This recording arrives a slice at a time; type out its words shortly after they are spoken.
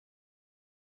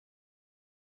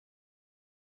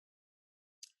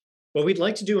What we'd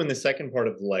like to do in the second part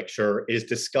of the lecture is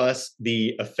discuss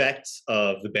the effects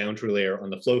of the boundary layer on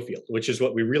the flow field, which is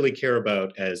what we really care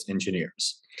about as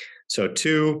engineers. So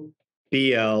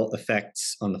 2BL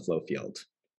effects on the flow field.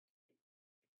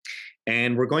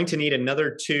 And we're going to need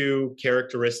another two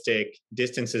characteristic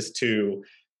distances to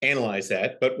analyze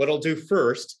that. But what I'll do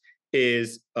first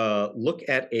is look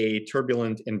at a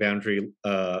turbulent and boundary,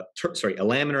 a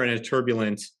laminar and a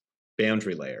turbulent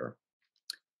boundary layer.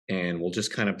 And we'll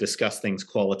just kind of discuss things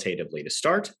qualitatively to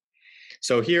start.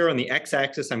 So here on the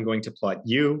x-axis, I'm going to plot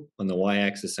u. On the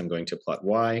y-axis, I'm going to plot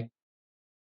y.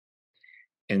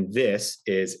 And this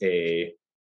is a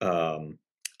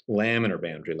laminar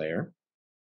boundary layer.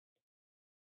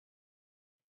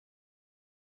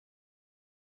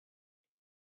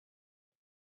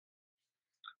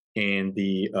 And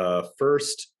the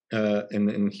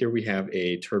and here we have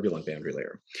a turbulent boundary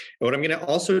layer. And what I'm going to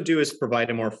also do is provide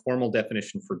a more formal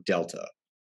definition for delta.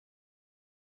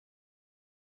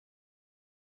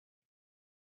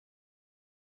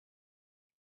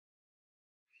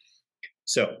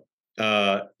 So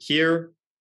here,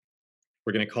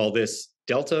 we're going to call this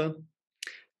delta.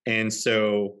 And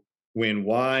so when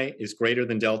y is greater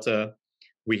than delta,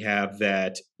 we have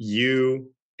that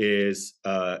u is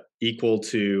equal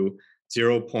to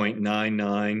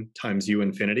 0.99 times u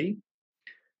infinity.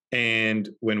 And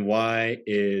when y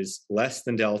is less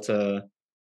than delta,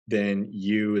 then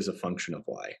u is a function of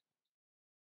y.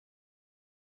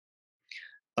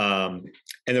 And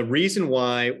the reason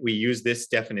why we use this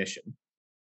definition,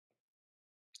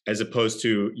 as opposed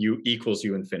to u equals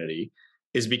u infinity,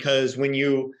 is because when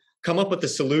you come up with a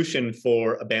solution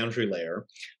for a boundary layer,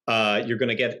 you're going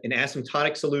to get an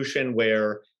asymptotic solution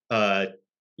where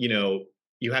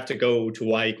you have to go to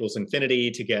y equals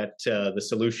infinity to get the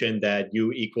solution that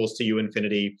u equals to u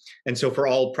infinity. And so for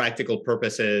all practical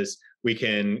purposes, we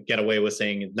can get away with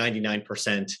saying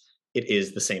 99% it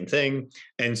is the same thing.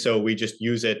 And so we just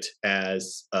use it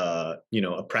as a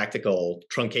practical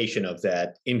truncation of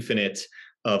that infinite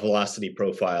velocity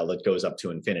profile that goes up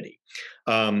to infinity.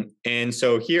 And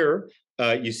so here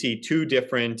you see two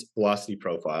different velocity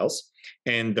profiles.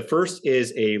 And the first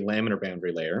is a laminar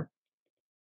boundary layer.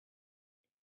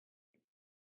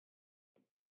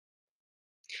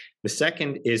 The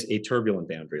second is a turbulent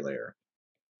boundary layer.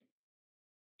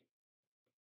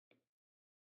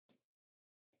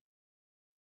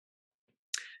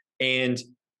 And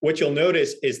what you'll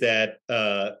notice is that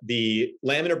the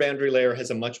laminar boundary layer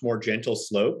has a much more gentle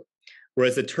slope,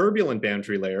 whereas the turbulent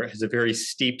boundary layer has a very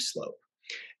steep slope.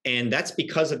 And that's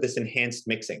because of this enhanced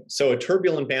mixing. So a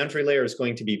turbulent boundary layer is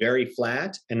going to be very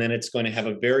flat, and then it's going to have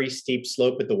a very steep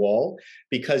slope at the wall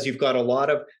because you've got a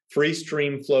lot of free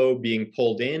stream flow being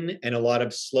pulled in and a lot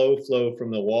of slow flow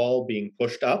from the wall being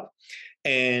pushed up.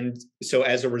 And so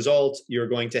as a result, you're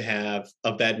going to have,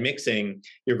 of that mixing,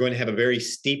 you're going to have a very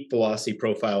steep velocity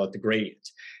profile at the gradient.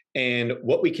 And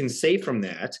what we can say from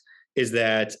that is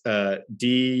that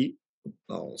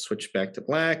I'll switch back to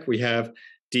black, we have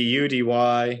du dy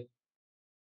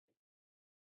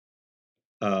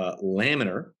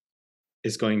laminar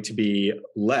is going to be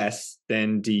less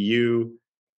than du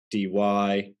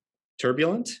dy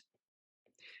turbulent.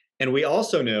 And we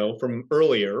also know from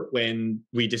earlier when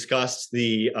we discussed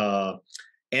the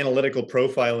analytical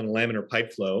profile in laminar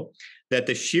pipe flow that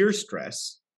the shear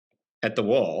stress at the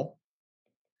wall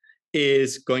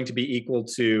is going to be equal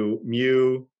to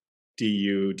mu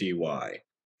du dy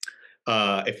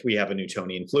if we have a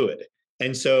Newtonian fluid.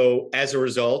 And so as a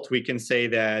result, we can say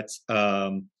that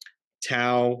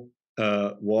tau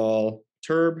wall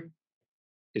turb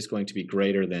is going to be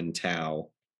greater than tau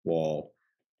wall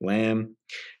lam.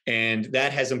 And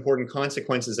that has important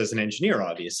consequences as an engineer,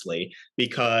 obviously,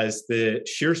 because the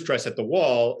shear stress at the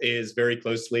wall is very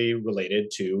closely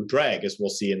related to drag, as we'll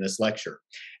see in this lecture.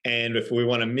 And if we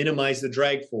want to minimize the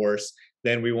drag force,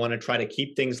 then we want to try to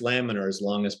keep things laminar as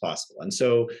long as possible. And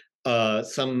so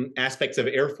some aspects of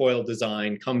airfoil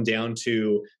design come down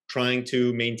to trying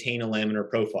to maintain a laminar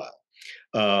profile.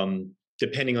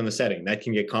 Depending on the setting, that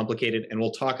can get complicated, and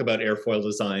we'll talk about airfoil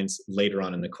designs later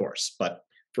on in the course. But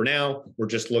for now, we're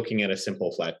just looking at a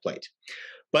simple flat plate.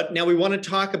 But now we want to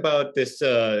talk about this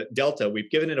delta. We've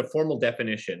given it a formal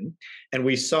definition, and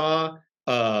we saw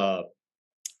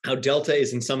how delta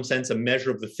is in some sense a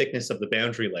measure of the thickness of the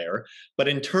boundary layer. But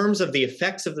in terms of the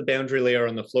effects of the boundary layer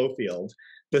on the flow field,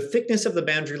 the thickness of the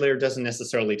boundary layer doesn't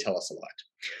necessarily tell us a lot.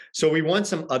 So we want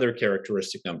some other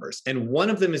characteristic numbers. And one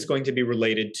of them is going to be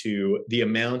related to the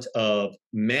amount of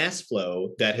mass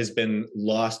flow that has been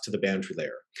lost to the boundary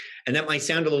layer. And that might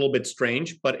sound a little bit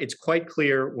strange, but it's quite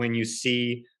clear when you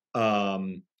see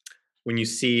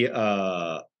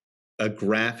a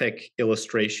graphic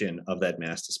illustration of that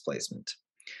mass displacement.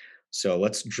 So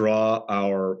let's draw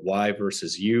our y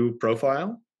versus u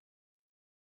profile.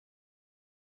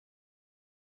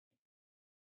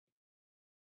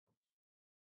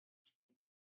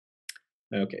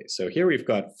 Okay, so here we've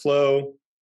got flow,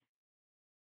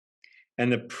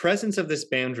 and the presence of this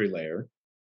boundary layer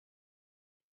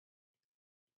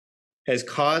has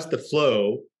caused the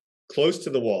flow close to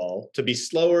the wall to be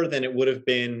slower than it would have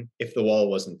been if the wall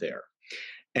wasn't there.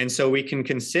 And so we can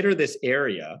consider this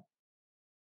area,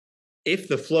 if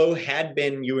the flow had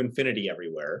been u infinity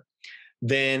everywhere,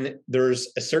 then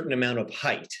there's a certain amount of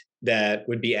height that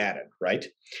would be added, right?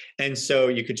 And so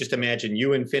you could just imagine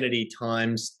u infinity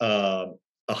times a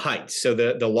height. So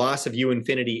the loss of u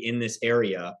infinity in this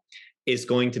area is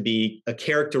going to be a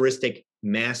characteristic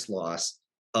mass loss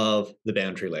of the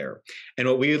boundary layer. And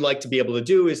what we would like to be able to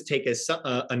do is take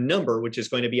a number, which is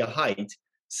going to be a height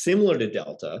similar to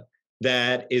delta,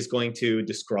 that is going to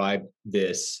describe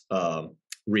this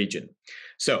region.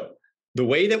 So the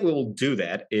way that we'll do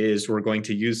that is we're going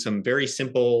to use some very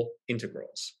simple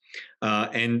integrals.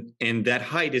 And that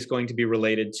height is going to be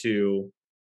related to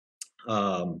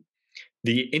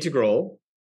the integral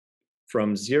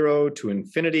from 0 to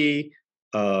infinity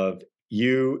of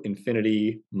u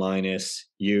infinity minus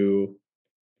u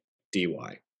dy.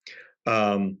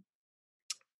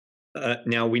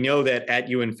 Now we know that at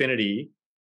u infinity,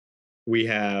 we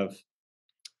have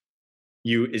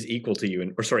u is equal to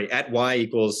u, or sorry, at y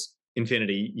equals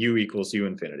infinity, u equals u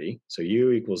infinity. So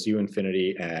u equals u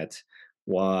infinity at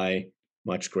y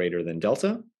much greater than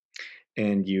delta,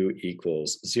 and u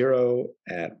equals 0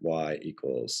 at y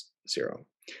equals 0.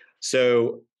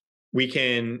 So we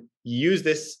can use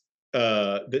this,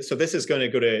 so this is going to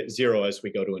go to 0 as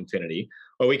we go to infinity.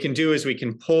 What we can do is we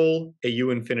can pull a u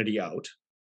infinity out.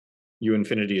 U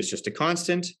infinity is just a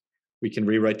constant. We can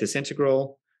rewrite this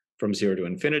integral from 0 to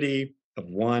infinity of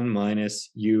 1 minus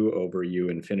u over u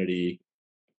infinity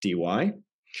dy.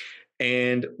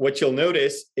 And what you'll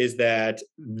notice is that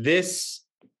this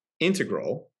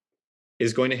integral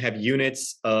is going to have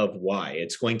units of y.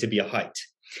 It's going to be a height.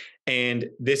 And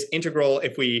this integral,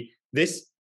 this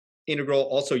integral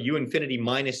also u infinity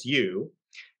minus u,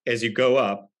 as you go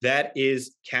up, that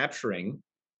is capturing,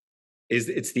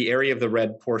 it's the area of the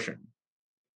red portion.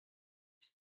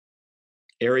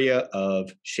 Area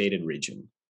of shaded region.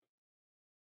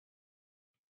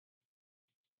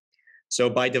 So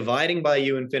by dividing by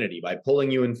u infinity, by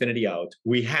pulling u infinity out,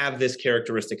 we have this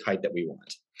characteristic height that we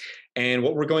want. And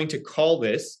what we're going to call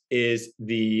this is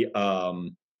the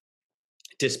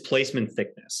displacement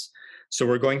thickness. So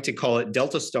we're going to call it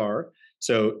delta star.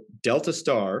 So delta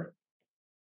star,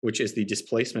 which is the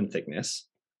displacement thickness,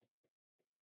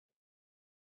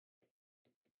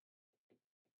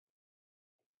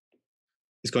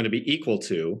 is going to be equal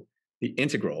to the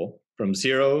integral from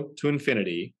 0 to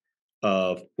infinity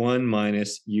of 1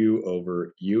 minus u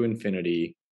over u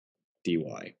infinity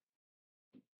dy.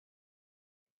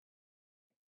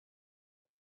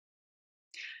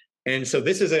 And so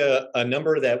this is a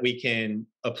number that we can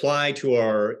apply to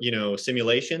our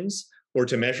simulations or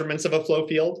to measurements of a flow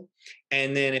field.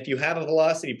 And then if you have a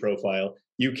velocity profile,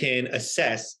 you can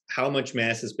assess how much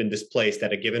mass has been displaced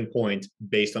at a given point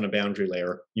based on a boundary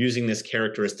layer using this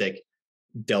characteristic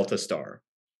delta star.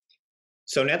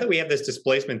 So now that we have this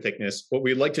displacement thickness, what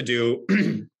we'd like to do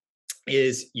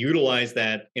is utilize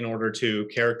that in order to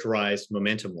characterize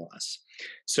momentum loss.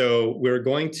 So we're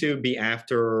going to be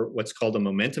after what's called a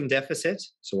momentum deficit.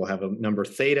 So we'll have a number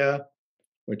theta,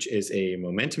 which is a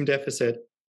momentum deficit.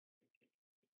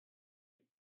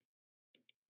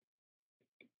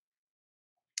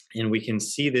 And we can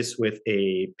see this with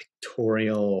a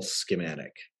pictorial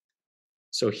schematic.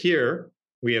 So here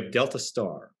we have delta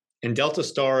star. And delta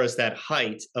star is that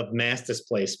height of mass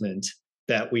displacement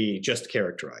that we just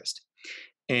characterized.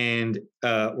 And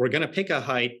we're going to pick a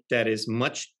height that is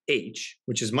much h,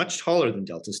 which is much taller than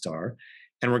delta star.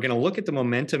 And we're going to look at the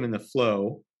momentum in the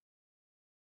flow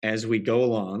as we go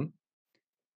along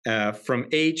from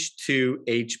h to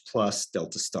h plus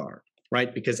delta star,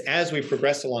 right? Because as we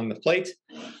progress along the plate,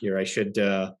 here I should,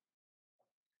 the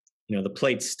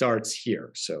plate starts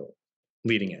here, so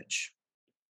leading edge.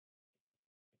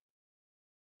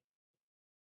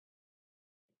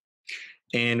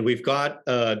 And we've got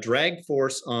a drag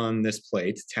force on this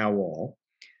plate, tau wall,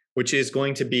 which is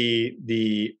going to be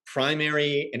the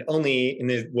primary and only, in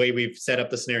the way we've set up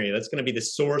the scenario, that's going to be the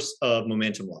source of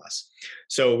momentum loss.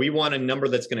 So we want a number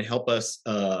that's going to help us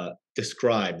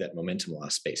describe that momentum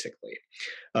loss, basically,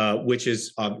 which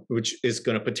is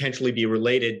going to potentially be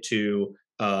related to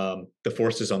the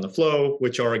forces on the flow,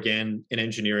 which are, again, an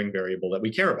engineering variable that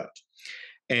we care about.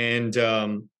 And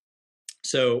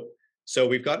so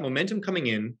we've got momentum coming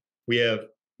in, we have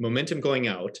momentum going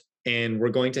out, and we're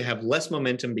going to have less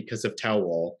momentum because of tau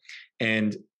wall.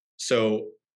 And so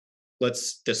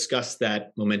let's discuss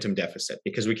that momentum deficit,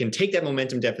 because we can take that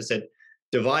momentum deficit,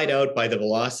 divide out by the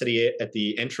velocity at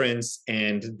the entrance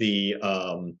and the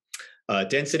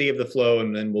density of the flow,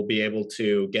 and then we'll be able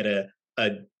to get a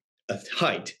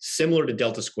height similar to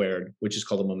delta squared, which is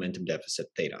called a momentum deficit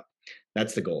theta.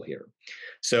 That's the goal here.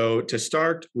 So to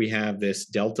start, we have this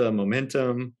delta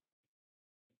momentum,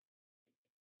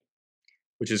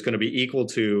 which is going to be equal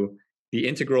to the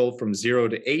integral from 0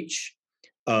 to h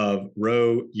of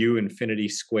rho u infinity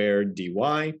squared dy.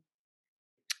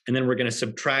 And then we're going to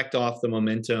subtract off the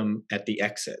momentum at the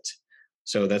exit.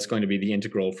 So that's going to be the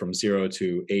integral from 0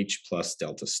 to h plus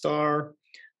delta star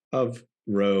of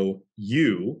rho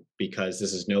u, because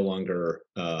this is no longer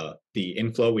the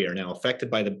inflow. We are now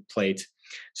affected by the plate.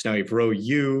 So now we have rho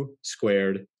u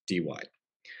squared dy.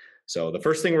 So the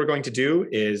first thing we're going to do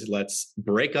is let's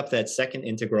break up that second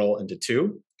integral into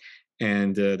two.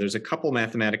 And there's a couple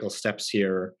mathematical steps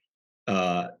here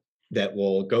that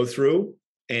we'll go through,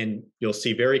 and you'll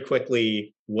see very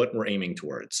quickly what we're aiming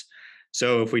towards.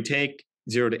 So if we take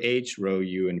 0 to h, rho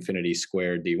u infinity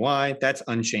squared dy, that's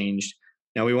unchanged.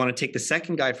 Now we want to take the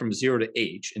second guy from 0 to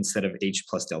h instead of h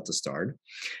plus delta star.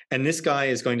 And this guy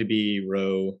is going to be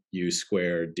rho u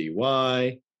squared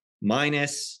dy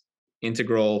minus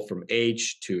integral from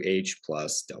h to h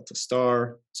plus delta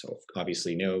star. So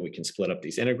obviously we can split up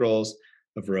these integrals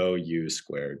of rho u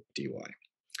squared dy.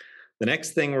 The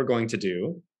next thing we're going to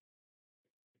do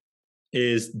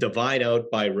is divide out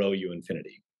by rho u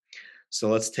infinity. So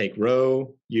let's take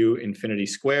rho u infinity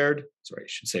squared. Sorry, I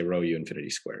should say rho u infinity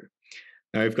squared.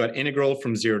 Now we've got integral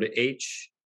from 0 to h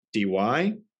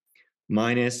dy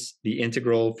minus the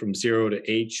integral from 0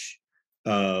 to h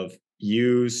of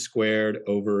u squared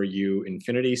over u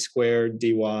infinity squared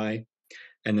dy.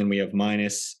 And then we have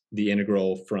minus the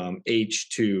integral from h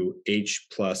to h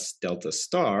plus delta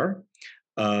star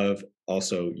of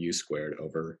also u squared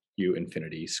over u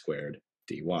infinity squared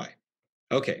dy.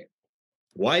 Okay,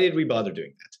 why did we bother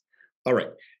doing that? All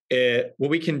right, what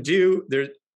we can do,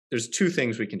 there's two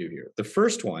things we can do here. The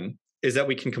first one is that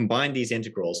we can combine these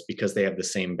integrals because they have the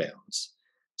same bounds.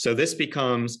 So this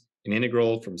becomes an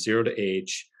integral from 0 to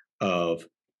h of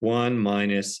 1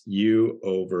 minus u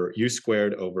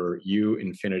squared over u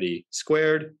infinity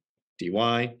squared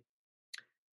dy.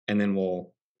 And then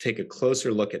we'll take a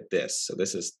closer look at this. So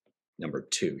this is number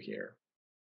 2 here.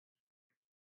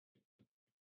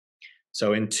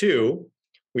 So in 2,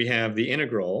 we have the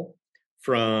integral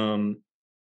from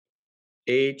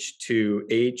h to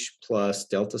h plus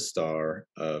delta star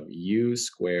of u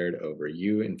squared over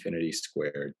u infinity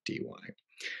squared dy.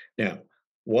 Now,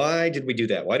 why did we do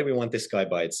that? Why do we want this guy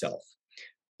by itself?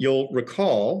 You'll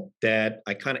recall that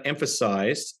I kind of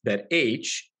emphasized that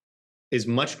h is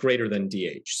much greater than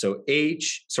dh. So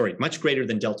much greater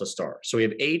than delta star. So we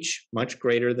have h much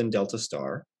greater than delta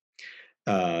star.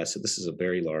 So this is a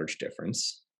very large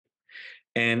difference.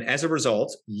 And as a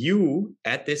result, u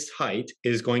at this height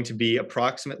is going to be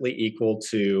approximately equal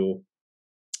to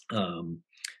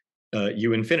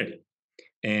u infinity.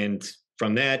 And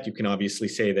from that, you can obviously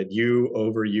say that u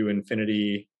over u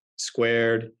infinity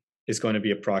squared is going to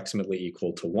be approximately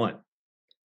equal to 1.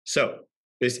 So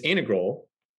this integral,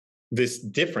 this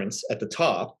difference at the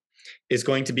top, is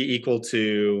going to be equal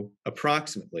to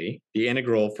approximately the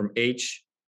integral from h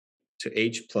to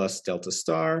h plus delta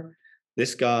star.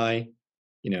 This guy,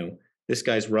 this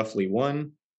guy's roughly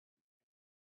 1.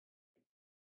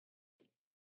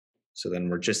 So then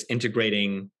we're just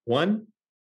integrating 1.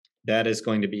 That is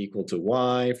going to be equal to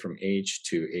y from h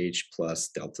to h plus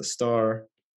delta star,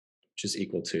 which is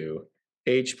equal to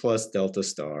h plus delta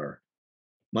star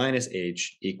minus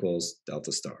h equals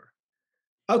delta star.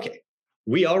 Okay,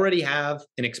 we already have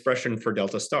an expression for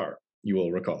delta star, you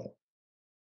will recall.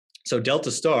 So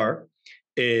delta star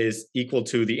is equal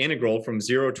to the integral from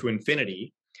 0 to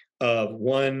infinity of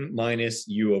 1 minus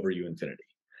u over u infinity.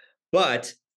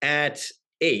 But at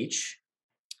h,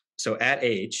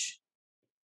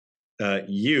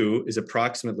 u is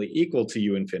approximately equal to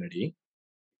u infinity.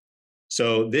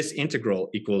 So this integral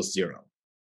equals 0.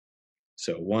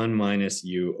 So 1 minus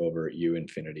u over u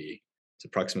infinity is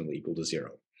approximately equal to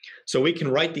 0. So we can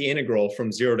write the integral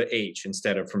from 0 to h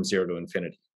instead of from 0 to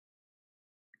infinity.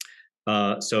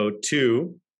 So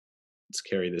 2, let's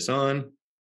carry this on,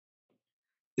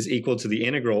 is equal to the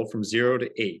integral from 0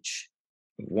 to h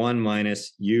of 1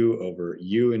 minus u over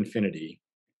u infinity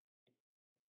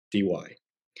dy.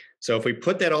 So if we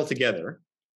put that all together,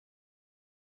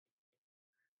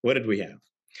 what did we have?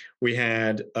 We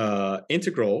had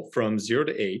integral from 0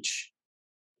 to h,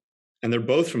 and they're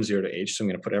both from 0 to h, so I'm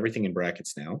going to put everything in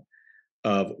brackets now,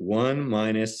 of 1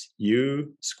 minus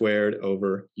u squared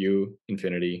over u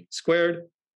infinity squared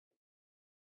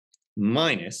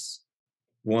minus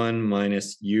 1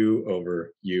 minus u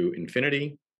over u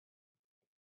infinity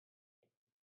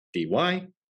dy.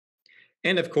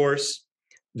 And of course,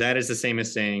 that is the same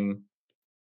as saying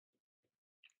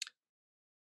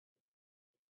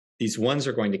these ones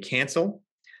are going to cancel.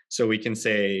 So we can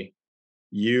say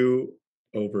u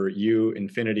over u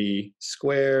infinity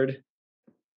squared.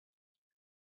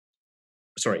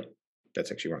 Sorry,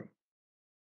 that's actually wrong.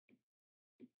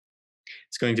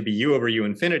 It's going to be u over u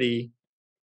infinity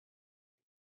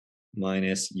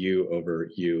minus u over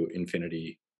u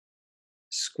infinity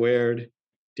squared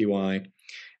dy.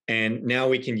 And now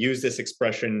we can use this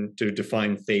expression to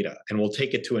define theta, and we'll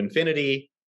take it to infinity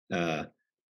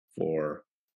for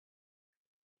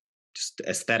just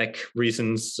aesthetic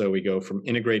reasons. So we go from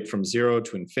integrate from 0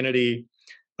 to infinity,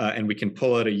 and we can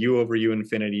pull out a u over u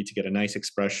infinity to get a nice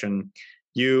expression,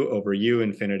 u over u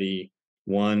infinity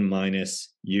 1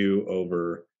 minus u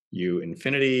over u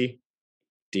infinity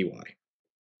dy.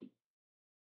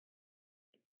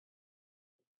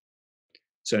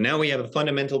 So now we have a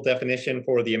fundamental definition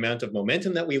for the amount of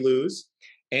momentum that we lose,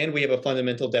 and we have a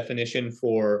fundamental definition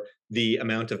for the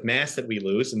amount of mass that we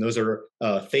lose, and those are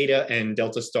theta and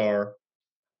delta star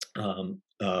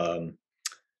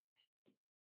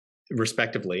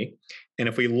respectively. And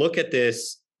if we look at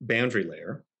this boundary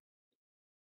layer,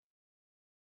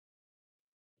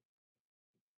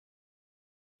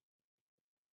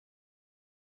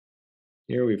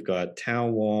 here we've got tau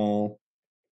wall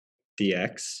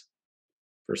dx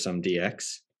for some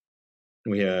dx.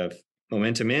 We have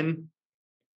momentum in,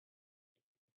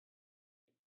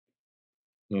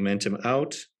 momentum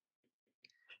out,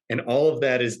 and all of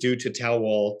that is due to tau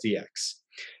wall dx.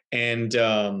 And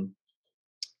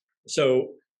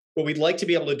so what we'd like to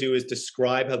be able to do is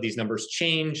describe how these numbers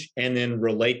change and then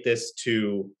relate this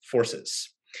to forces.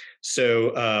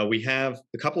 So we have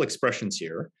a couple expressions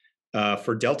here.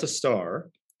 For delta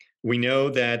star, we know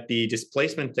that the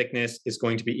displacement thickness is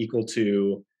going to be equal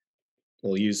to,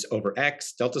 we'll use over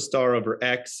x, delta star over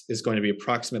x is going to be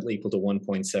approximately equal to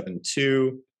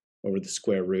 1.72 over the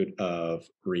square root of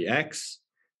re x.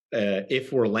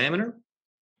 If we're laminar,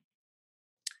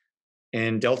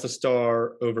 and delta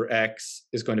star over x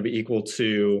is going to be equal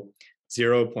to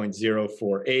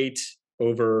 0.048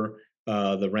 over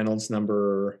the Reynolds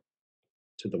number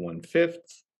to the 1/5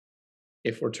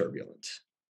 if we're turbulent.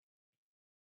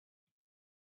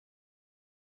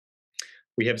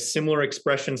 We have similar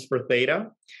expressions for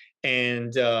theta.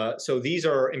 And so these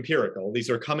are empirical. These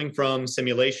are coming from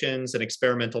simulations and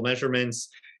experimental measurements.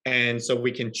 And so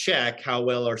we can check how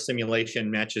well our simulation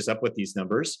matches up with these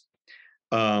numbers.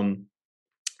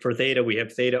 For theta, we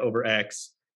have theta over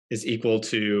x is equal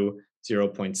to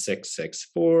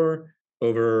 0.664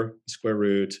 over the square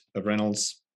root of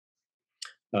Reynolds.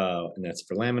 And that's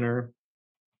for laminar.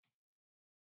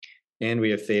 And we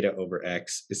have theta over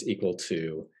x is equal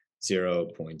to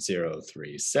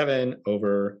 0.037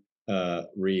 over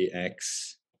re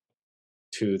x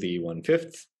to the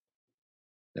 1/5.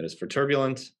 That is for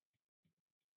turbulent.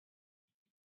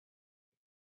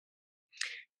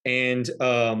 And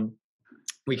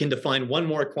we can define one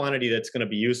more quantity that's going to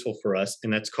be useful for us,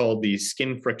 and that's called the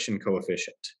skin friction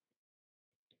coefficient,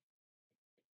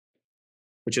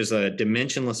 which is a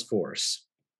dimensionless force.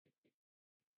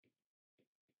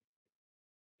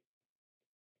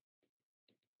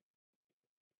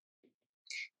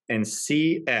 And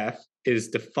CF is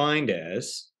defined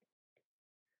as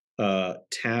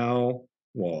tau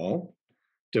wall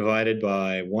divided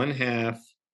by 1/2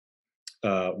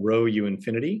 rho u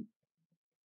infinity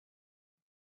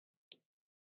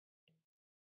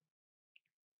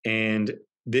and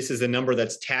this is a number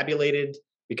that's tabulated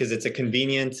because it's a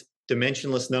convenient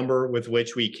dimensionless number with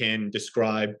which we can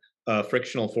describe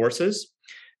frictional forces,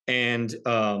 and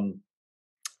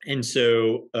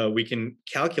so we can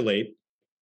calculate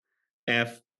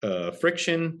F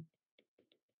friction.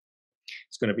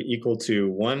 It's going to be equal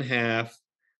to 1/2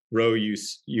 rho u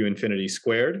infinity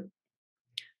squared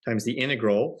times the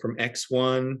integral from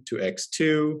x1 to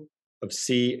x2 of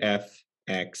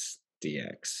CFx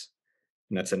dx.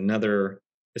 And that's another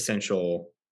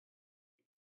essential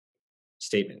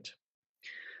statement.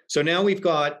 So now we've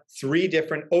got three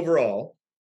different, overall,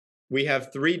 we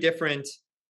have three different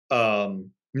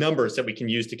numbers that we can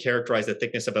use to characterize the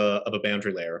thickness of a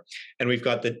boundary layer. And we've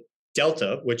got the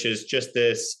delta, which is just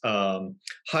this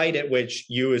height at which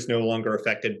U is no longer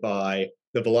affected by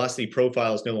the velocity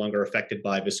profile is no longer affected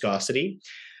by viscosity.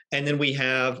 And then we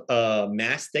have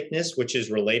mass thickness, which is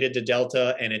related to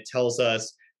delta, and it tells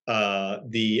us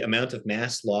the amount of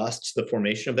mass lost to the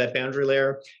formation of that boundary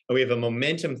layer. And we have a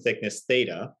momentum thickness,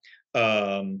 theta,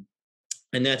 and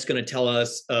that's going to tell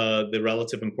us the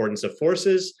relative importance of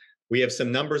forces. We have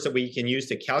some numbers that we can use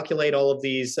to calculate all of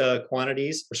these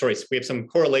quantities. Or sorry, we have some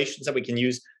correlations that we can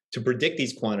use to predict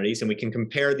these quantities, and we can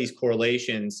compare these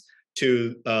correlations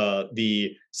to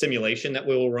the simulation that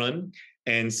we will run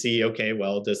and see, okay,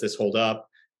 well, does this hold up?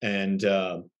 And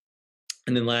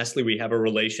then lastly, we have a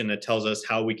relation that tells us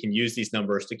how we can use these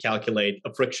numbers to calculate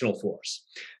a frictional force.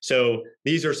 So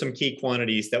these are some key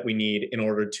quantities that we need in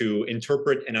order to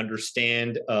interpret and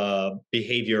understand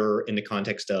behavior in the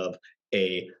context of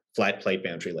a flat plate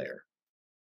boundary layer.